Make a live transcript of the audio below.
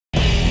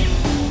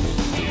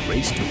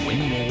race to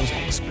win wars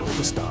and explore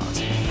the stars,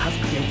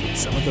 have created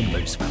some of the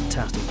most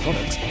fantastic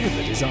products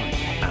ever designed,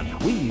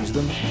 and we use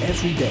them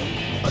every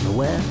day,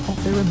 unaware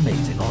of their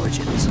amazing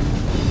origins.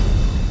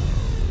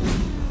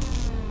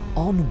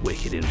 On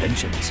Wicked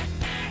Inventions.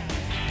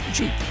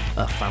 Jeep,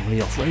 a family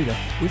off-roader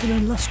with an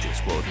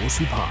illustrious World War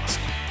II past.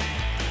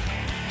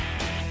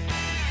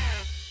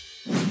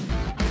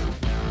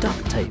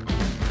 Duct tape.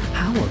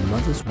 How a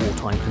mother's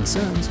wartime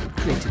concerns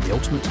created the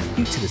ultimate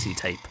utility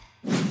tape.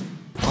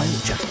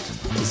 Pilot jacket,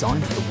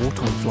 designed for the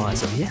wartime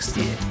flyers of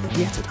yesteryear,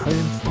 yet at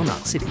home on our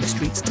city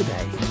streets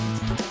today.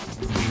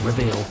 We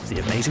reveal the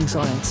amazing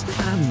science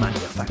and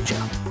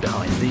manufacture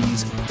behind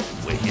these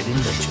wicked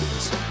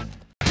inventions.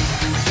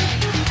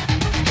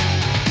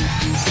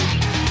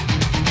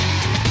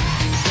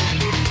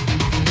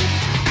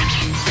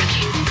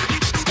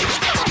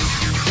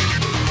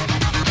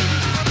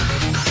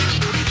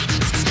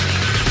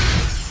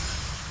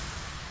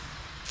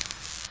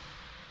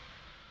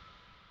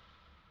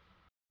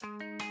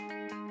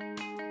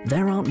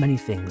 There aren't many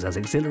things as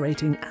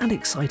exhilarating and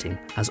exciting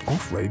as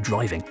off-road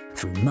driving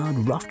through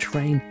mud, rough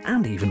terrain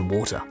and even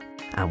water.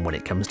 And when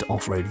it comes to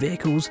off-road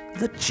vehicles,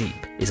 the Jeep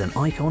is an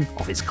icon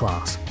of its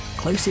class,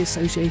 closely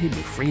associated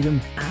with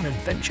freedom and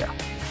adventure.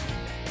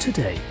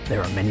 Today,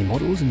 there are many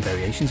models and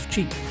variations of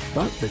Jeep,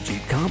 but the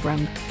Jeep car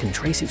brand can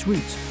trace its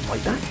roots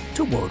right back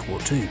to World War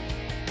II.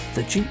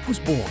 The Jeep was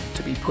born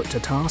to be put to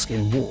task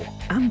in war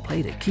and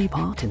played a key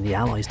part in the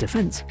Allies'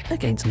 defence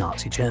against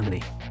Nazi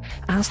Germany.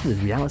 As the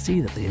reality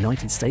that the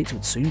United States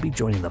would soon be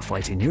joining the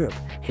fight in Europe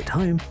hit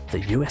home, the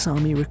US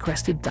Army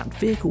requested that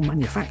vehicle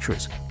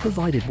manufacturers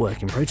provided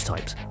working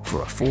prototypes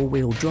for a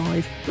four-wheel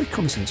drive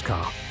reconnaissance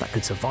car that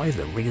could survive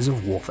the rigours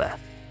of warfare.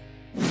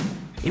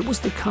 It was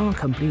the car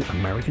company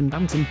American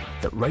Bantam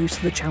that rose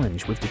to the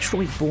challenge, with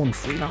Detroit-born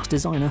freelance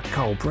designer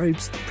Carl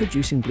Probst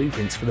producing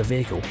blueprints for the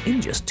vehicle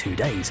in just 2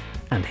 days,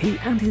 and he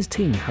and his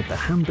team had the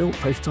hand-built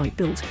prototype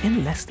built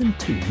in less than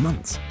 2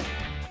 months.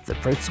 The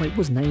prototype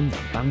was named the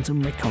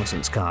Bantam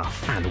Reconnaissance Car,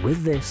 and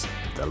with this,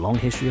 the long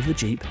history of the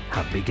Jeep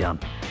had begun.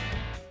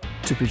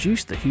 To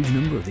produce the huge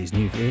number of these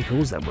new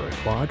vehicles that were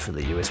required for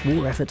the US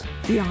war effort,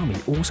 the Army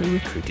also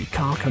recruited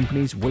car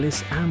companies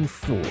Willis and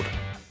Ford.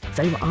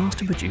 They were asked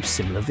to produce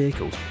similar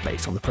vehicles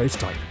based on the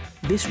prototype.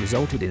 This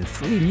resulted in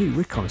 3 new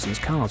reconnaissance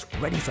cars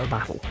ready for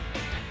battle.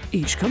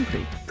 Each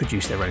company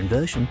produced their own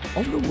version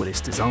of the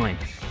Willis design.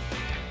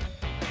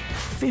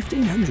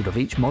 1,500 of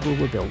each model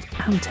were built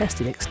and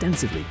tested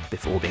extensively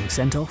before being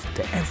sent off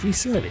to every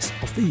service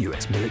of the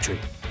US military.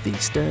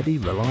 These sturdy,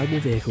 reliable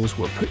vehicles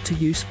were put to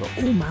use for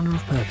all manner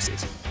of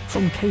purposes,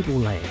 from cable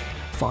laying,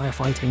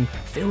 firefighting,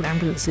 field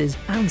ambulances,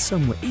 and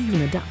some were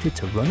even adapted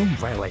to run on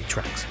railway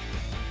tracks.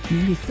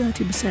 Nearly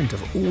 30%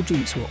 of all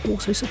Jeeps were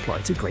also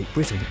supplied to Great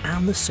Britain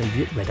and the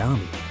Soviet Red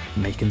Army,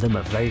 making them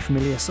a very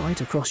familiar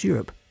sight across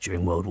Europe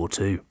during World War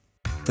II.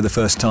 For the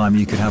first time,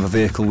 you could have a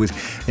vehicle with,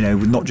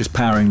 with not just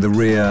powering the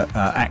rear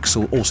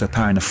axle, also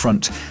powering the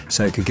front,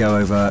 so it could go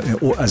over,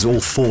 as all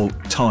 4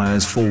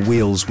 tyres, 4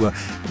 wheels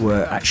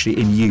were actually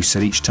in use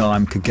at each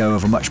time, could go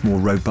over much more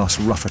robust,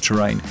 rougher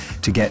terrain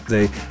to get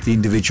the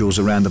individuals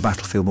around the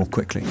battlefield more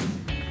quickly.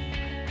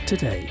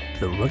 Today,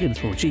 the rugged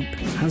little Jeep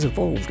has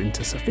evolved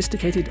into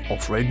sophisticated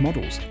off-road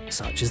models,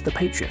 such as the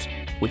Patriot,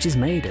 which is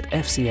made at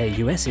FCA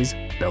US's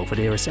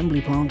Belvedere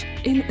Assembly Plant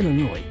in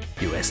Illinois,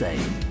 USA.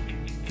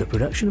 The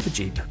production of a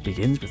Jeep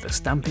begins with the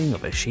stamping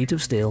of a sheet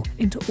of steel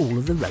into all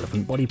of the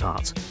relevant body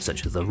parts,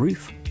 such as the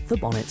roof, the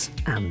bonnets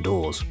and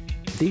doors.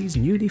 These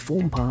newly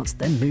formed parts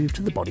then move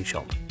to the body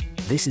shop.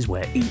 This is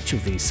where each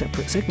of these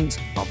separate segments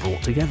are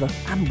brought together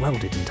and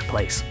welded into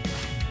place.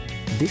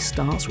 This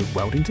starts with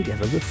welding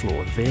together the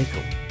floor of the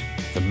vehicle.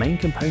 The main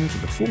component of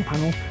the floor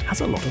panel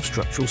has a lot of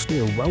structural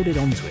steel welded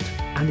onto it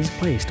and is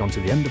placed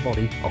onto the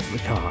underbody of the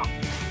car.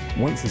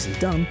 Once this is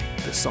done,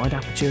 the side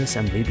aperture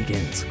assembly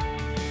begins.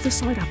 The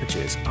side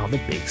apertures are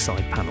the big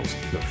side panels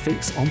that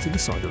fix onto the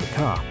side of the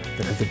car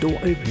that have the door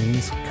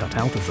openings cut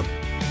out of them.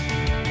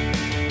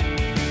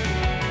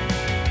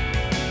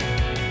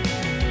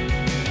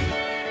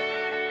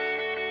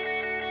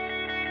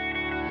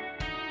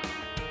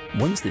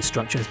 Once this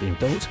structure has been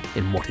built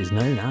in what is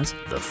known as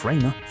the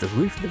framer, the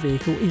roof of the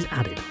vehicle is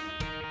added.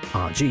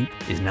 Our Jeep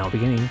is now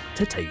beginning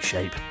to take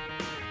shape.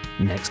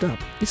 Next up,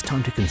 it's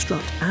time to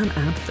construct and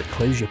add the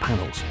closure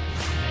panels.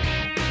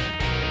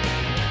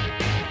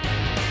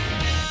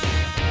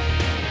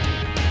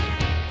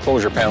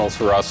 Closure panels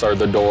for us are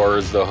the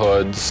doors, the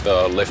hoods,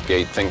 the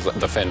liftgate,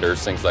 the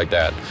fenders, things like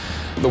that.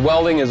 The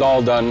welding is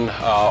all done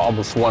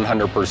almost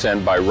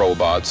 100% by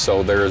robots,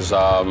 so there's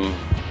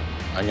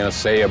I'm going to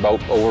say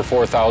about over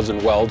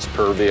 4,000 welds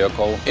per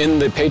vehicle. In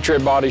the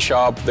Patriot body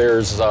shop,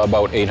 there's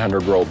about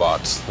 800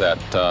 robots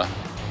that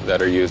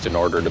are used in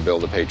order to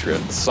build a Patriot.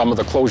 Some of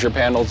the closure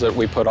panels that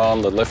we put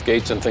on, the lift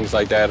gates and things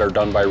like that, are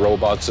done by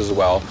robots as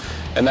well.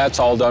 And that's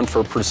all done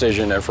for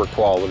precision and for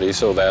quality,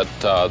 so that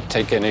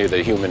take any of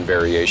the human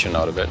variation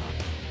out of it.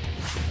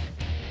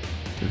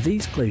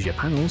 These closure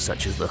panels,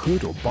 such as the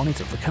hood or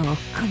bonnet of the car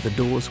and the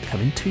doors,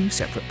 come in 2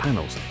 separate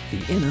panels,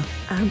 the inner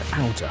and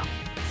outer.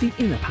 The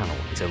inner panel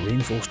is a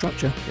reinforced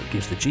structure that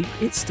gives the Jeep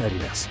its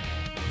sturdiness.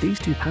 These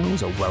two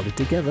panels are welded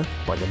together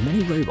by the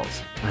many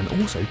robots and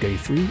also go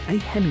through a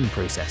hemming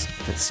process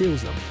that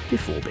seals them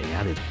before being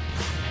added.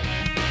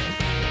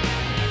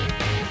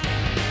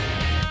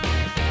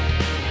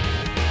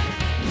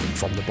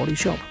 From the body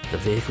shop, the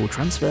vehicle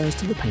transfers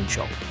to the paint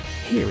shop.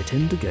 Here it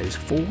undergoes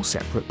 4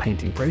 separate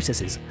painting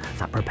processes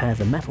that prepare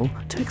the metal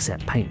to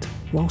accept paint,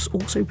 whilst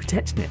also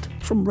protecting it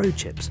from road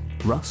chips,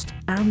 rust,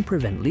 and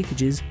prevent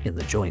leakages in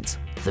the joints.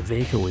 The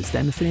vehicle is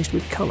then finished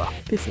with colour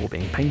before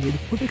being painted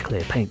with a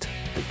clear paint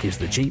that gives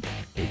the Jeep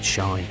its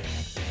shine.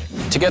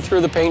 To get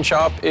through the paint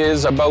shop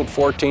is about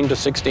 14 to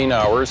 16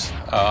 hours.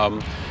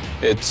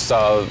 It's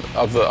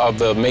of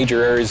the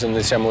major areas in the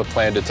assembly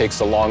plant, it takes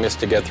the longest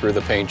to get through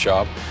the paint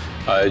shop.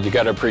 You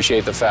got to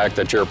appreciate the fact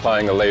that you're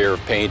applying a layer of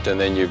paint and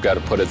then you've got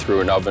to put it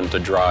through an oven to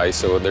dry,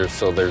 so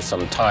there's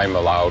some time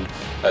allowed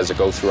as it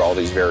goes through all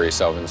these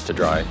various ovens to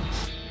dry.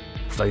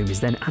 Foam is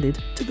then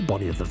added to the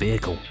body of the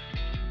vehicle.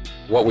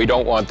 What we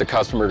don't want the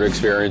customer to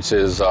experience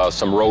is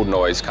some road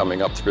noise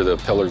coming up through the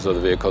pillars of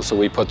the vehicle, so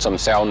we put some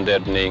sound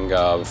deadening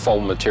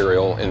foam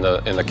material in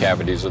the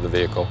cavities of the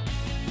vehicle.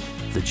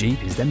 The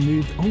Jeep is then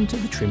moved onto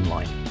the trim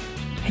line.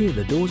 Here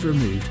the doors are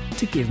removed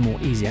to give more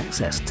easy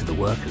access to the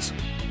workers.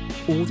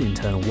 All the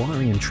internal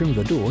wiring and trim of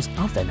the doors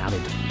are then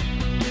added.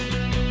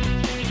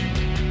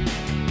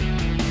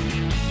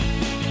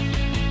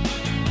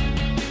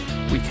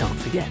 We can't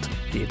forget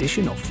the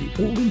addition of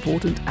the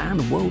all-important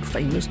and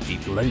world-famous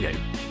Jeep logo.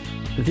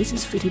 This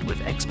is fitted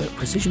with expert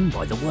precision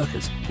by the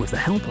workers with the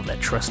help of their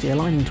trusty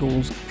aligning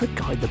tools that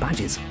guide the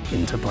badges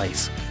into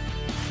place.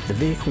 The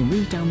vehicle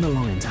moves down the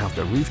line to have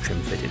the roof trim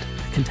fitted,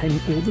 containing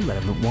all the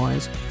relevant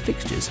wires,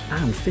 fixtures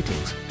and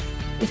fittings.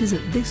 It is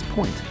at this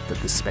point that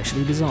the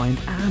specially designed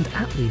and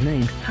aptly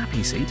named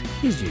Happy Seat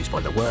is used by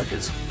the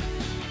workers.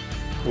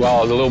 Well,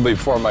 it was a little bit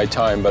before my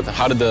time, but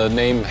how did the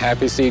name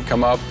Happy Seat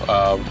come up?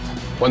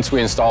 Once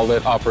we installed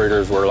it,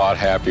 operators were a lot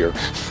happier.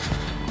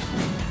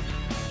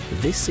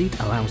 This seat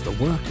allows the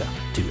worker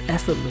to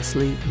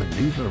effortlessly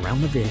maneuver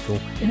around the vehicle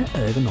in an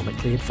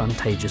ergonomically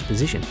advantageous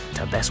position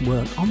to best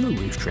work on the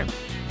roof trim.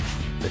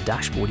 The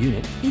dashboard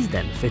unit is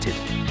then fitted.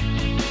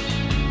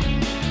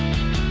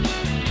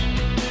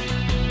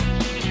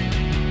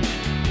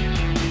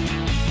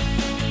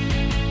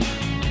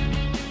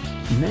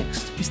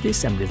 Next is the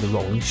assembly of the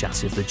rolling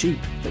chassis of the Jeep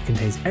that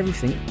contains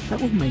everything that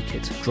will make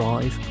it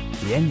drive,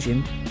 the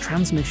engine,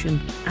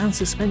 transmission and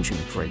suspension,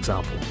 for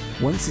example.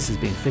 Once this has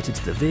been fitted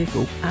to the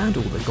vehicle and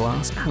all the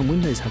glass and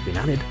windows have been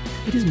added,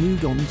 it is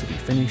moved on to be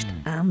finished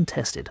and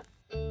tested.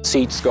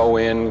 Seats go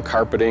in,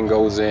 carpeting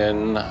goes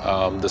in,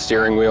 the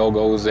steering wheel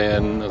goes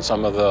in,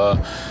 some of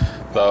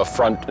the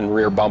front and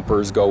rear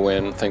bumpers go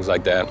in, things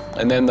like that.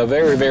 And then the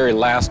very, very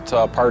last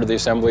part of the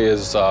assembly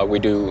is we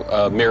do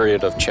a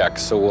myriad of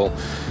checks. So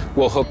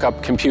we'll hook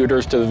up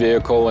computers to the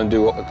vehicle and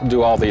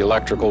do all the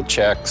electrical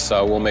checks.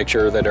 We'll make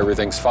sure that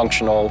everything's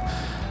functional.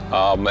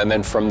 And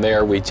then from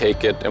there we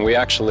take it and we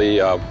actually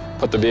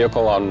put the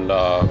vehicle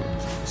on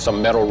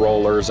some metal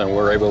rollers, and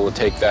we're able to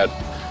take that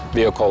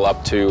vehicle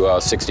up to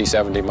 60,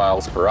 70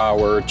 miles per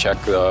hour, check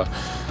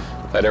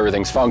that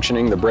everything's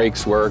functioning, the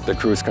brakes work, the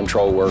cruise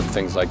control work,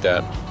 things like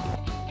that.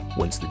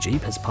 Once the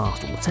Jeep has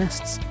passed all the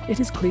tests, it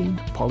is cleaned,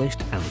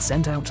 polished and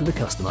sent out to the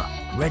customer,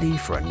 ready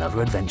for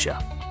another adventure.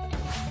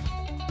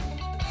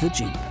 The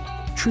Jeep,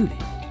 truly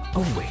a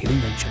wicked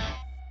invention.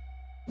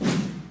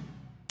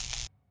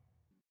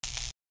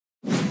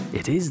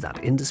 It is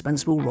that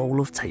indispensable roll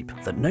of tape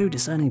that no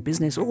discerning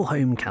business or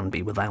home can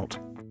be without.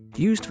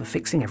 Used for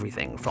fixing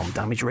everything from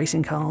damaged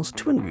racing cars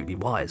to unruly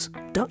wires,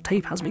 duct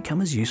tape has become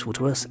as useful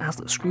to us as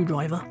the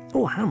screwdriver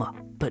or hammer.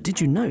 But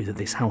did you know that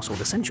this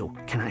household essential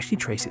can actually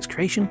trace its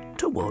creation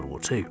to World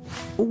War II?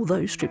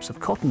 Although strips of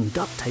cotton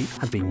duct tape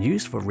had been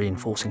used for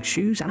reinforcing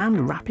shoes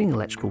and wrapping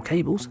electrical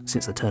cables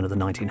since the turn of the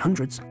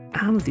 1900s,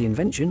 and the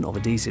invention of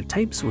adhesive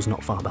tapes was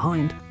not far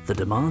behind, the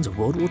demands of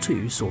World War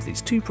II saw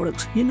these two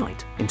products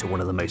unite into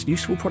one of the most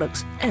useful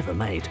products ever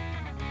made.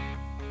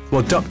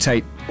 Well, duct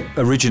tape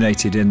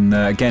originated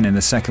again in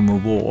the Second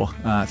World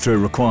War through a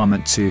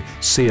requirement to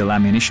seal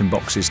ammunition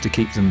boxes to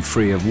keep them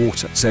free of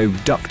water. So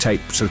duct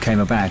tape sort of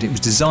came about. It was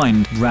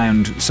designed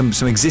around some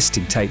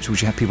existing tapes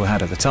which people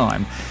had at the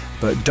time,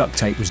 but duct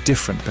tape was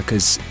different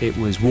because it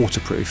was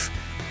waterproof,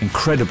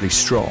 incredibly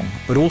strong,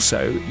 but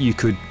also you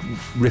could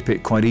rip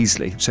it quite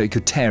easily, so you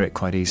could tear it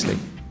quite easily.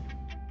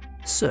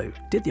 So,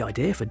 did the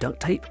idea for duct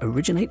tape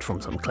originate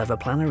from some clever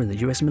planner in the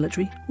US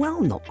military?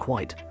 Well, not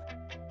quite.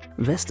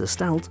 Vesta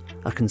Stout,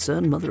 a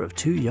concerned mother of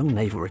 2 young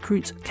naval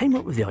recruits, came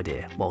up with the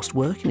idea whilst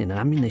working in an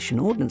ammunition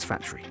ordnance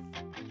factory.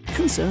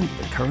 Concerned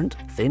that the current,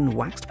 thin,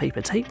 waxed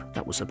paper tape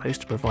that was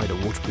supposed to provide a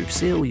waterproof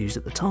seal used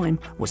at the time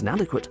was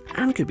inadequate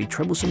and could be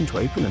troublesome to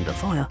open under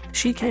fire,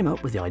 she came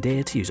up with the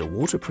idea to use a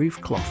waterproof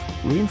cloth,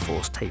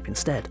 reinforced tape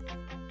instead.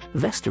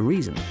 Vesta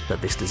reasoned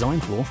that this design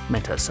flaw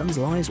meant her son's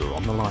lives were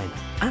on the line,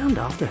 and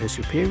after her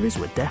superiors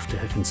were deaf to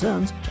her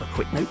concerns, a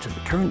quick note to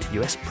the current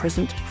US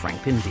President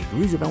Franklin D.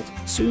 Roosevelt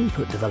soon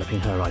put developing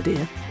her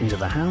idea into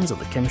the hands of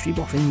the chemistry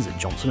boffins at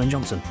Johnson &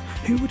 Johnson,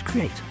 who would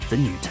create the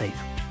new tape.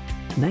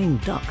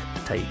 Named duck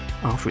tape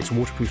after its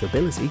waterproof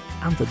ability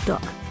and the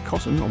duck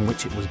cotton on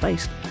which it was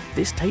based,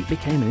 this tape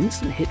became an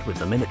instant hit with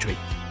the military.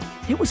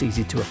 It was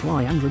easy to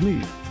apply and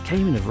remove,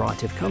 came in a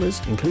variety of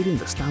colours including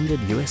the standard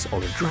US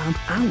olive drab,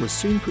 and was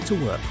soon put to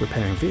work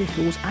repairing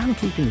vehicles and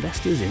keeping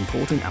Vesta's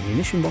important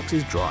ammunition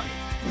boxes dry.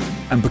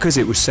 And because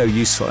it was so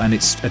useful and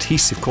its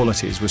adhesive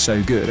qualities were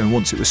so good, and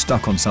once it was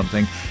stuck on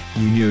something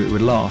you knew it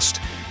would last,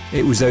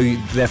 it was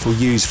therefore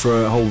used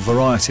for a whole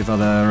variety of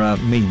other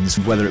means,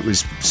 whether it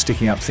was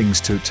sticking up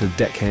things to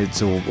deck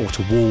heads or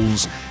to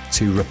walls,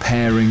 to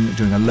repairing,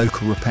 doing a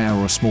local repair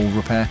or a small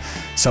repair.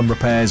 Some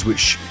repairs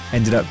which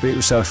ended up, it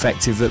was so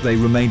effective that they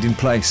remained in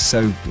place,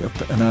 so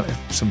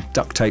some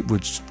duct tape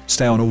would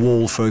stay on a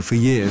wall for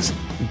years.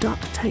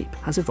 Duct tape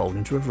has evolved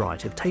into a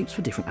variety of tapes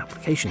for different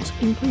applications,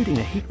 including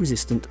a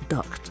heat-resistant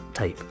duct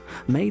tape,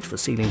 made for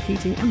sealing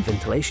heating and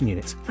ventilation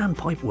units and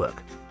pipe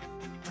work.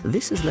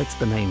 This has led to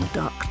the name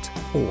duct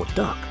or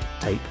duck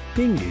tape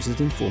being used as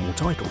an informal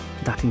title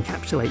that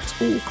encapsulates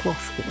all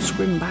cloth or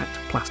scrim-backed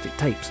plastic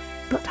tapes.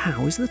 But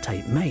how is the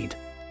tape made?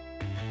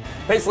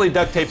 Basically,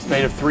 duct tape is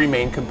made of three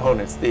main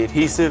components: the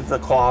adhesive, the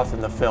cloth,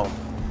 and the film.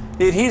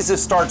 The adhesive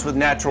starts with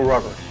natural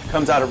rubber. It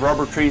comes out of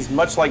rubber trees,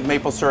 much like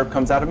maple syrup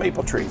comes out of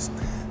maple trees.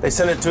 They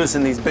send it to us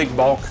in these big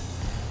bulk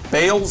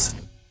bales,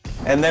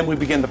 and then we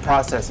begin the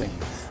processing.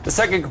 The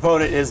second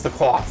component is the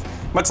cloth,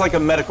 much like a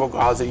medical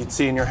gauze that you'd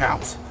see in your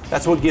house.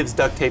 That's what gives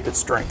duct tape its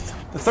strength.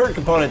 The third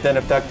component then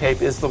of duct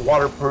tape is the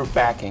waterproof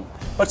backing,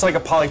 much like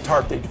a poly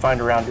tarp that you find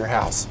around your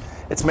house.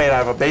 It's made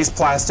out of a base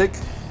plastic.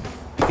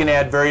 You can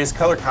add various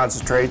color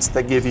concentrates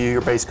that give you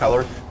your base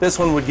color. This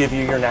one would give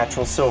you your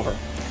natural silver.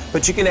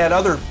 But you can add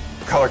other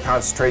color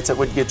concentrates that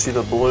would get you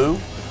the blue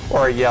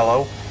or a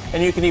yellow,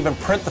 and you can even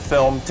print the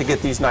film to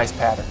get these nice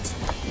patterns.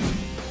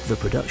 The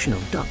production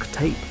of duct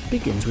tape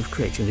begins with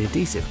creating the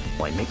adhesive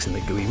by mixing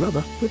the gooey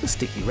rubber with a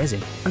sticky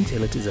resin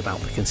until it is about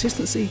the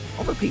consistency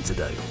of a pizza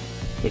dough.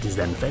 It is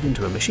then fed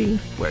into a machine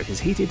where it is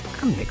heated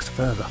and mixed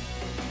further.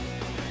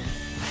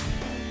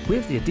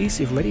 With the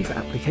adhesive ready for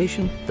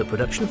application, the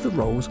production of the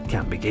rolls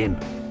can begin.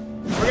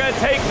 We're going to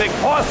take the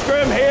cloth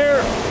scrim here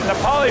and the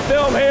poly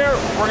film here.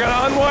 We're going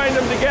to unwind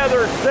them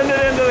together, send it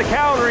into the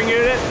coloring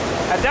unit.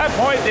 At that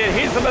point, the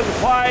adhesive is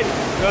applied,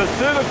 goes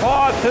through the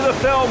cloth to the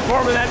film,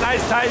 forming that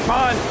nice tight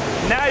bond.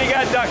 Now you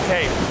got duct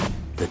tape.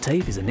 The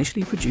tape is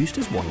initially produced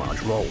as one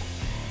large roll.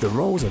 The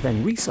rolls are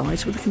then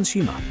resized for the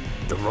consumer.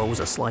 The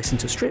rolls are sliced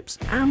into strips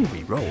and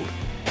re-rolled.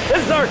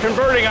 This is our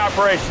converting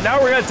operation.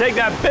 Now we're going to take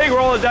that big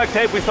roll of duct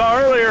tape we saw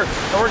earlier,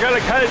 and we're going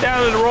to cut it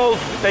down into rolls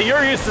that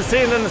you're used to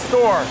seeing in the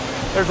store.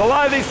 There's a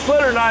lot of these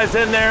slitter knives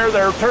in there.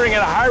 They're turning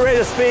at a high rate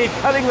of speed,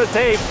 cutting the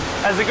tape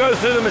as it goes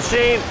through the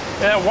machine,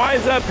 and it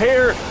winds up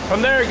here.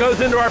 From there, it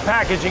goes into our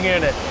packaging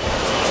unit.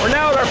 We're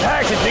now at our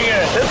packaging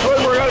unit. This one,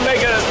 we're going to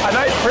make a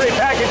nice, pretty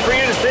package for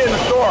you to see in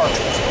the store.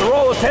 The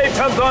roll of tape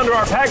comes onto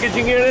our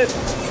packaging unit,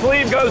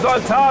 sleeve goes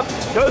on top,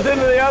 goes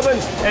into the oven,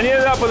 and you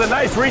end up with a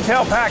nice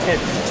retail package.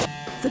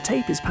 The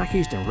tape is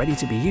packaged and ready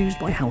to be used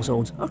by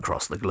households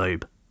across the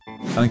globe.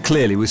 I mean,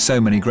 clearly, with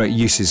so many great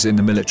uses in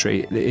the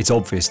military, it's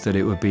obvious that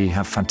it would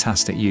have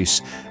fantastic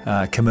use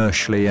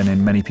commercially and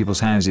in many people's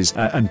houses.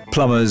 And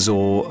plumbers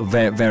or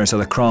various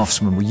other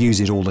craftsmen will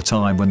use it all the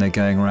time when they're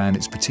going around.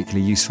 It's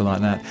particularly useful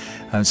like that.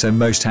 And so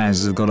most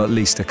houses have got at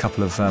least a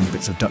couple of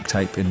bits of duct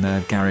tape in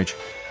their garage.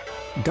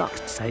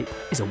 Duct tape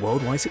is a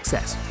worldwide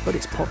success, but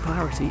its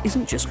popularity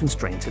isn't just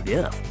constrained to the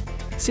Earth.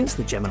 Since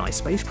the Gemini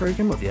space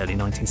program of the early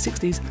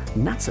 1960s,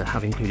 NASA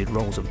have included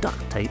rolls of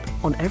duct tape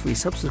on every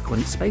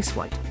subsequent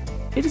spaceflight.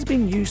 It has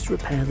been used to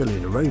repair the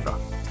lunar rover,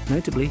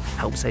 notably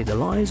helped save the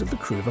lives of the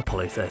crew of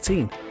Apollo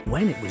 13,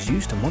 when it was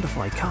used to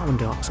modify carbon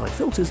dioxide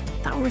filters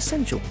that were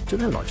essential to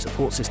their life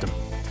support system.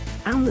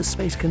 And the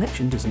space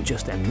connection doesn't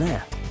just end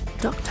there.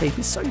 Duct tape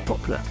is so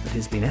popular that it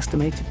has been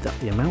estimated that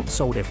the amount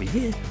sold every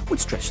year would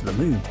stretch to the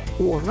moon,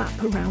 or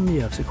wrap around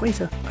the Earth's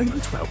equator over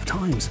 12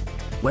 times.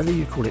 Whether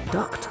you call it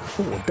duct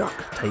or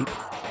duct tape,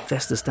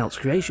 Vesta Stout's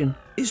creation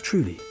is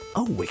truly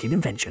a wicked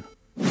invention.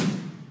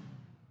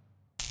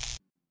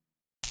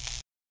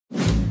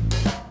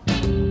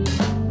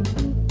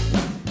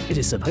 It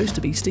is supposed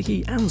to be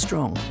sticky and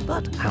strong,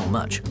 but how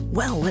much?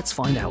 Well, let's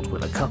find out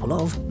with a couple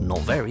of, not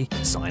very,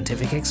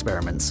 scientific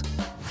experiments.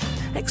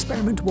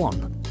 Experiment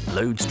 1.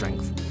 Load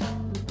strength.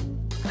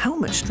 How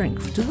much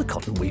strength does the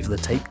cotton weave of the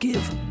tape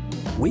give?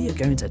 We are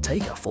going to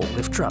take a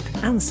forklift truck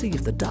and see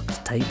if the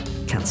duct tape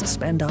can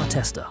suspend our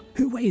tester,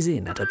 who weighs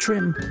in at a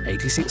trim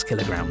 86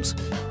 kilograms.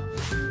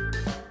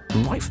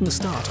 Right from the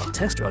start, our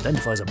tester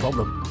identifies a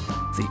problem.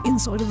 The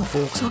inside of the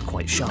forks are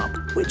quite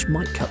sharp, which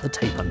might cut the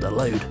tape under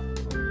load.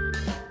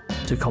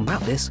 To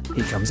combat this,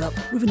 he comes up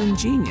with an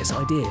ingenious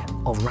idea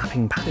of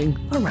wrapping padding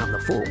around the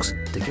forks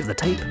to give the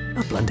tape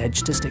a blunt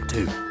edge to stick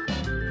to.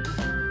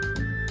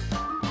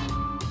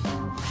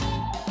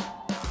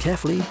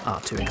 Carefully,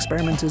 our two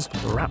experimenters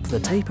wrap the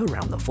tape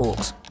around the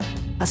forks.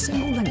 A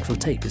single length of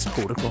tape is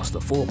pulled across the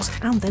forks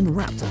and then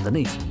wrapped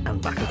underneath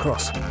and back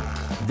across.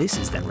 This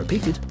is then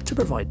repeated to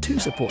provide two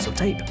supports of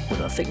tape with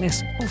a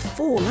thickness of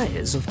 4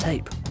 layers of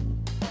tape.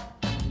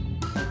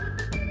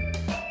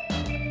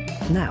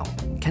 Now,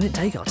 can it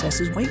take our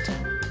tester's weight?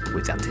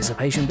 With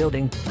anticipation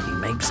building, he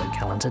makes a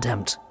gallant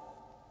attempt.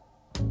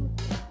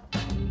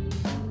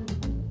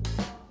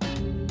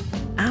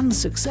 And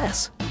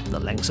success! The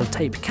lengths of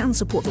tape can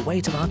support the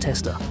weight of our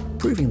tester,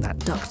 proving that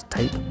duct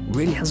tape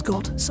really has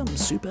got some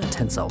super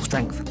tensile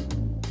strength.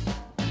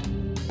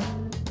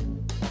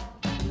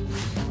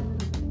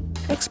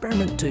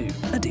 Experiment 2,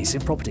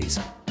 adhesive properties,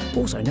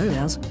 also known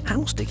as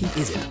how sticky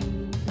is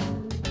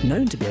it?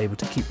 Known to be able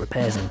to keep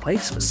repairs in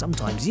place for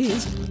sometimes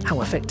years,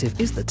 how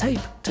effective is the tape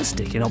to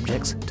stick in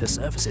objects to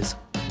surfaces?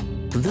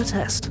 The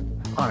test.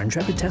 Our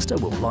intrepid tester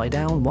will lie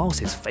down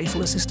whilst his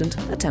faithful assistant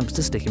attempts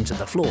to stick him to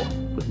the floor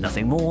with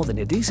nothing more than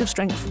the adhesive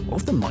strength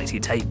of the mighty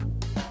tape.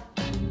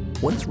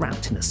 Once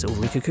wrapped in a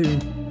silvery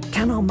cocoon,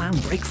 can our man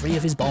break free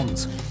of his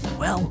bonds?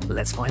 Well,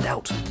 let's find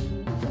out.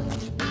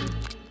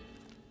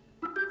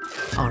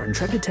 Our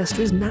intrepid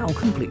tester is now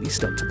completely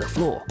stuck to the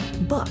floor,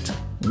 but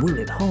will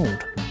it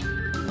hold?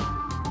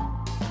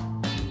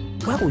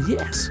 Well,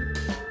 yes.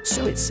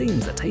 So it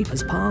seems the tape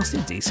has passed the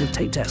adhesive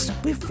tape test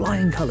with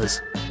flying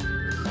colours.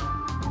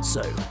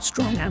 So,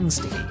 strong and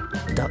sticky,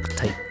 duct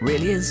tape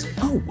really is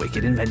a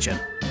wicked invention.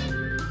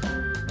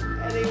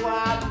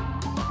 Anyone?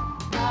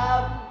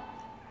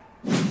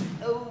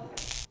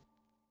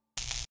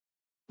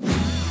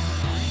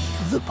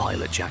 The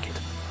pilot jacket.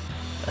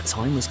 A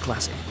timeless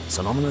classic,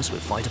 synonymous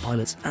with fighter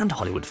pilots and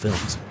Hollywood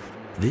films.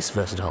 This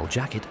versatile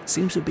jacket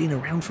seems to have been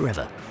around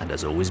forever and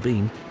has always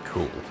been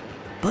cool.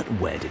 But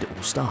where did it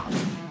all start?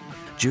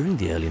 During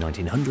the early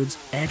 1900s,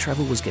 air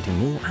travel was getting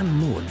more and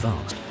more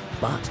advanced.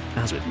 But,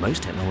 as with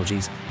most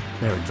technologies,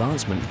 their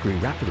advancement grew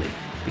rapidly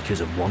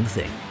because of one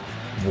thing: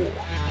 war.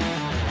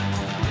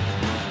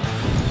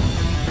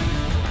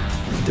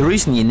 The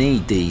reason you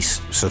need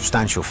these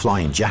substantial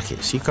flying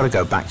jackets, you've got to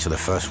go back to the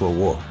First World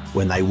War,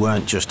 when they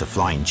weren't just a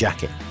flying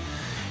jacket.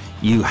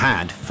 You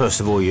had,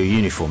 first of all, your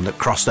uniform that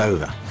crossed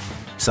over,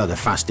 so the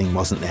fastening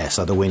wasn't there,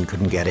 so the wind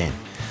couldn't get in.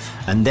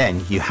 And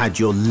then you had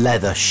your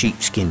leather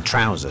sheepskin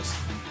trousers,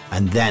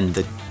 and then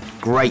the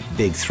great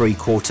big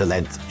 3/4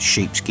 length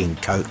sheepskin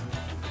coat.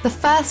 The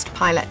first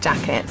pilot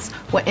jackets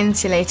were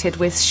insulated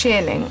with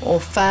shearling or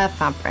fur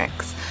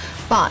fabrics,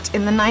 but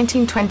in the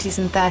 1920s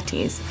and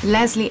 30s,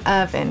 Leslie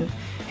Irvin,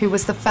 who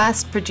was the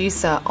first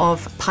producer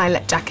of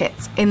pilot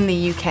jackets in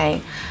the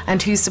UK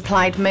and who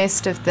supplied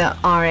most of the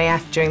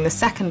RAF during the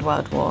Second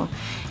World War,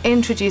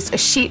 introduced a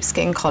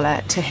sheepskin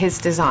collar to his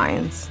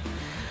designs.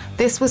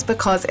 This was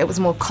because it was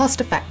more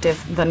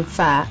cost-effective than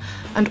fur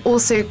and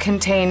also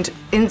contained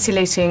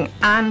insulating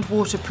and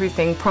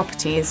waterproofing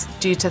properties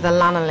due to the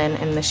lanolin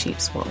in the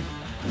sheep's wool.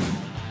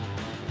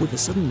 With a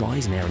sudden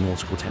rise in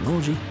aeronautical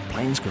technology,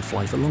 planes could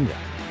fly for longer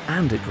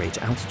and at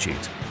greater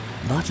altitudes.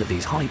 But at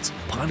these heights,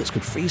 pilots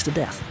could freeze to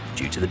death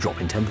due to the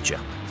drop in temperature.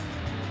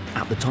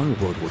 At the time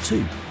of World War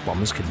II,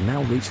 bombers could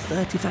now reach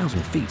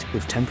 30,000 feet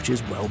with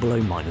temperatures well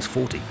below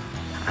 -40.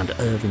 And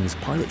Irvin's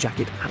pilot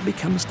jacket had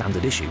become a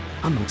standard issue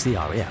amongst the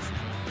RAF,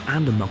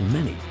 and among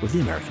many with the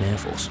American Air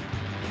Force.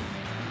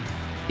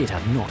 It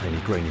had not only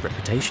grown a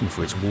reputation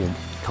for its warmth,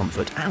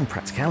 comfort and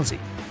practicality,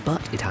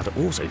 but it had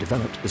also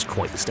developed as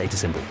quite the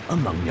status symbol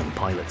among young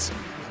pilots.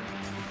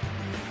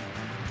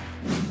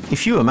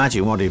 If you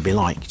imagine what it'd be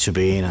like to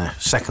be in a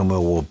Second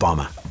World War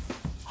bomber,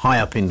 high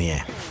up in the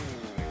air,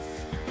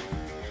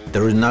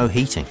 there is no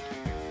heating.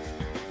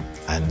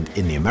 And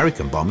in the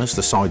American bombers,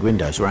 the side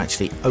windows were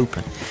actually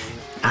open.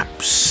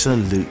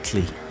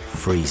 Absolutely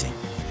freezing.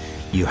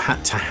 You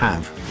had to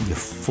have your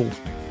full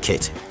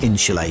kit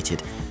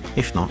insulated.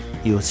 If not,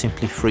 you would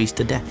simply freeze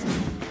to death.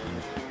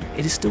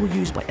 It is still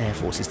used by air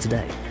forces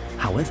today,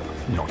 however,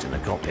 not in the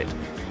cockpit.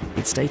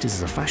 Its status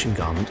as a fashion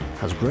garment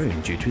has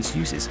grown due to its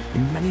uses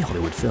in many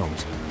Hollywood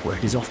films, where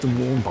it is often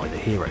worn by the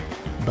hero.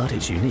 But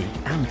its unique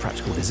and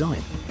practical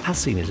design has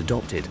seen it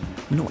adopted,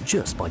 not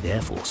just by the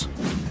Air Force.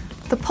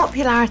 The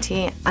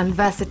popularity and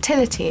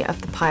versatility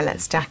of the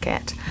pilot's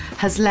jacket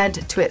has led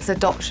to its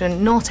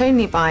adoption not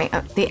only by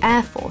the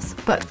Air Force,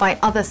 but by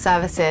other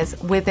services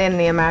within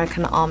the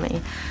American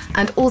Army,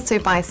 and also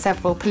by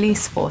several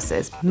police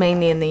forces,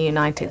 mainly in the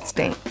United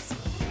States.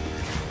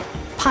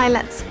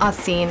 Pilots are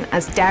seen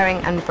as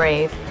daring and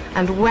brave,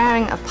 and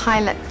wearing a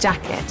pilot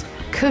jacket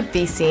could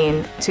be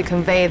seen to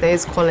convey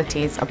those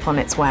qualities upon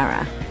its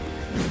wearer.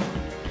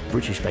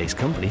 British-based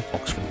company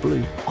Oxford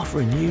Blue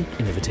offer a new,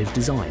 innovative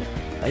design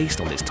based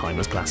on this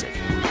timeless classic.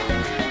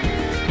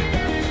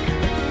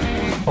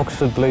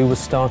 Oxford Blue was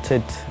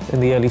started in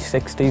the early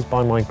 60s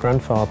by my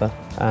grandfather,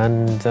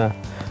 and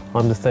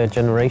I'm the third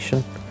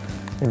generation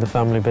in the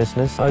family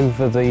business.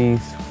 Over the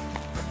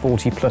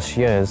 40+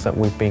 years that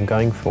we've been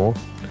going for,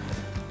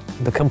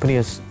 the company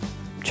has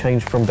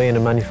changed from being a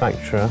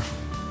manufacturer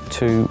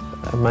to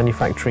a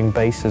manufacturing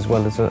base as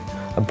well as a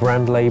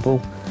brand label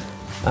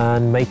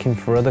and making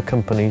for other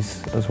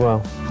companies as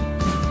well.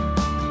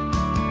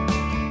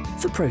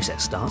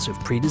 process starts with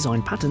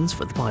pre-designed patterns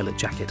for the pilot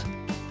jacket.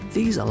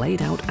 These are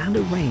laid out and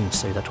arranged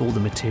so that all the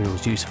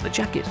materials used for the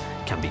jacket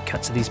can be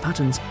cut to these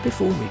patterns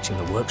before reaching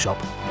the workshop.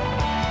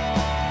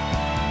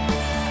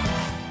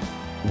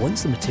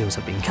 Once the materials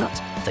have been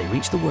cut, they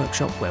reach the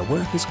workshop where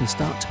workers can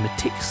start to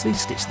meticulously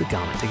stitch the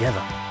garment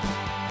together.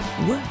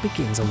 Work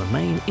begins on the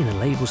main inner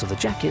labels of the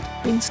jacket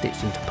being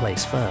stitched into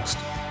place first.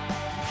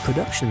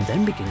 Production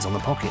then begins on the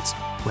pockets,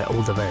 where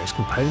all the various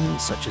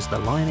components such as the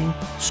lining,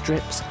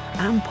 strips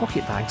and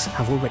pocket bags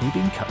have already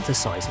been cut to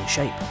size and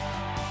shape.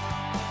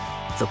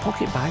 The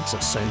pocket bags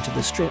are sewn to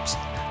the strips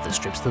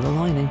to the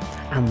lining,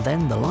 and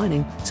then the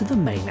lining to the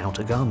main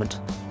outer garment.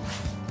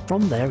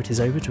 From there it is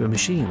over to a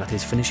machine that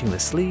is finishing the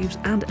sleeves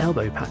and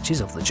elbow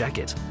patches of the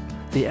jacket.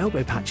 The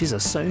elbow patches are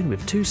sewn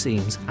with 2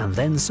 seams and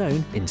then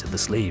sewn into the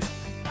sleeve.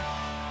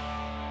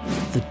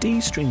 The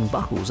D-string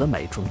buckles are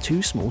made from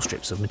 2 small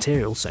strips of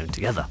material sewn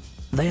together.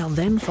 They are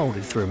then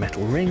folded through a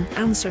metal ring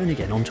and sewn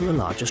again onto a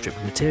larger strip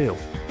of material.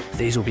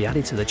 These will be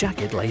added to the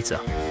jacket later.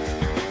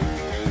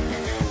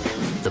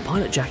 The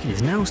pilot jacket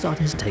is now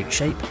starting to take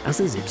shape as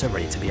the zips are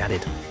ready to be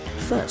added.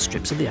 First,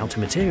 strips of the outer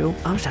material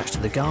are attached to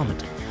the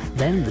garment.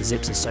 Then the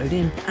zips are sewed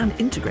in and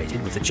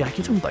integrated with the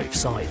jacket on both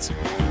sides.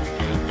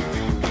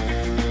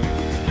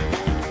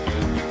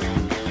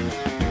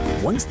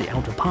 Once the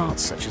outer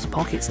parts, such as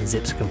pockets and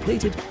zips, are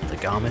completed, the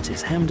garment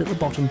is hemmed at the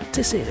bottom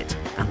to seal it,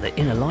 and the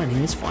inner lining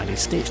is finally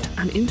stitched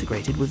and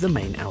integrated with the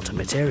main outer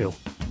material.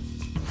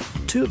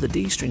 2 of the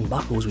D-string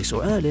buckles we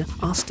saw earlier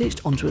are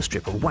stitched onto a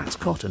strip of waxed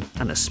cotton,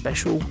 and a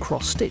special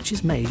cross stitch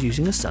is made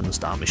using a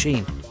Sunstar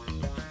machine.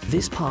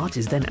 This part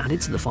is then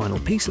added to the final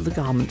piece of the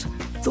garment,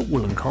 the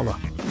woolen collar.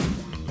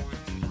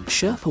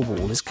 Sherpa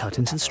wool is cut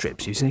into the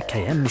strips using a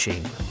KM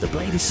machine. The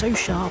blade is so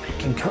sharp it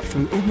can cut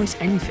through almost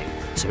anything,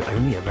 so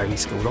only a very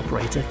skilled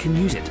operator can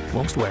use it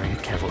whilst wearing a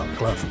Kevlar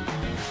glove.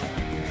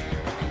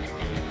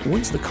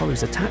 Once the collar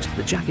is attached to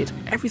the jacket,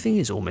 everything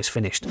is almost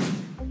finished.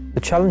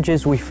 The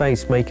challenges we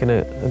face making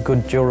a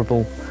good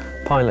durable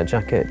pilot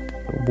jacket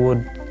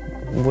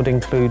would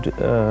include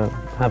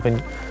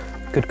having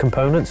good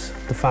components,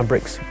 the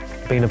fabrics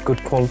being of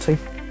good quality,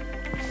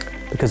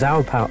 because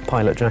our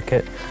pilot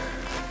jacket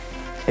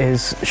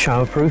is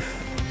showerproof.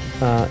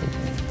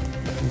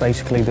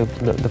 Basically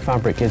the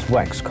fabric is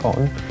waxed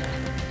cotton,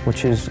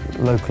 which is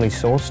locally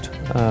sourced.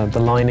 The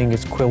lining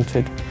is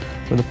quilted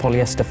with a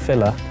polyester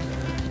filler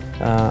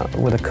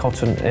with a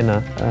cotton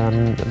inner,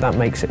 and that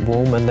makes it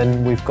warm. And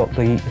then we've got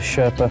the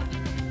Sherpa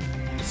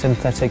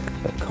synthetic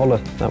collar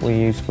that we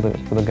use for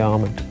the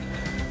garment.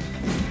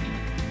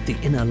 The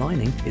inner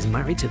lining is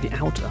married to the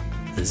outer.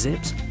 The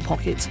zips,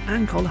 pockets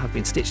and collar have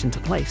been stitched into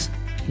place.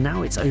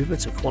 Now it's over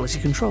to quality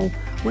control,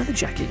 where the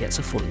jacket gets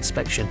a full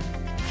inspection.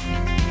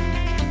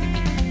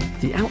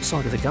 The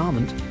outside of the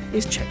garment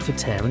is checked for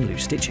tear and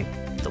loose stitching.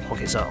 The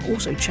pockets are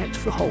also checked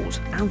for holes,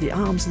 and the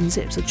arms and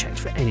zips are checked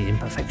for any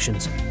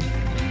imperfections.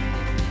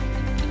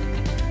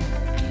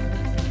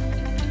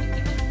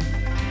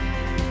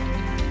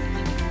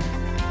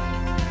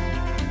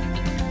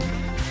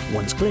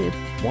 Once cleared,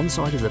 one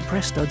side of the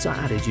press studs are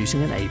added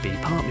using an AB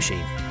part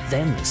machine.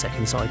 Then the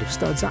second side of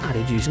studs are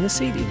added using a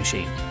CD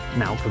machine,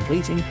 now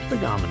completing the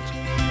garment.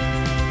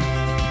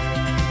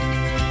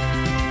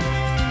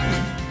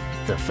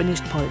 The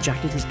finished pilot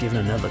jacket is given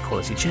another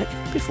quality check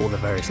before the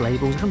various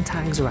labels and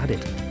tags are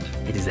added.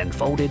 It is then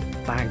folded,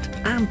 bagged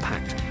and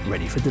packed,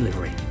 ready for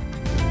delivery.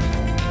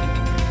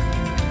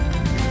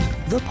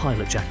 The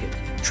pilot jacket,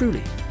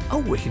 truly a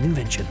wicked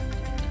invention.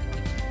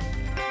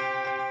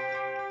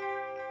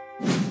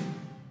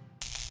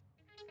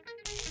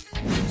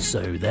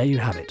 So there you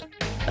have it,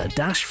 a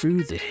dash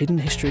through the hidden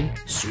history,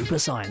 super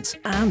science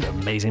and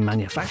amazing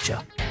manufacture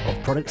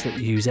of products that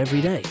you use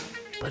every day,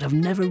 but have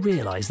never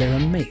realised their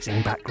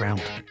amazing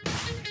background.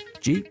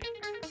 Jeep,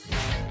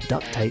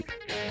 duct tape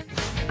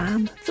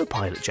and the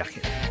pilot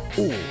jacket,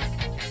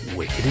 all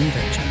wicked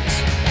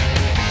inventions.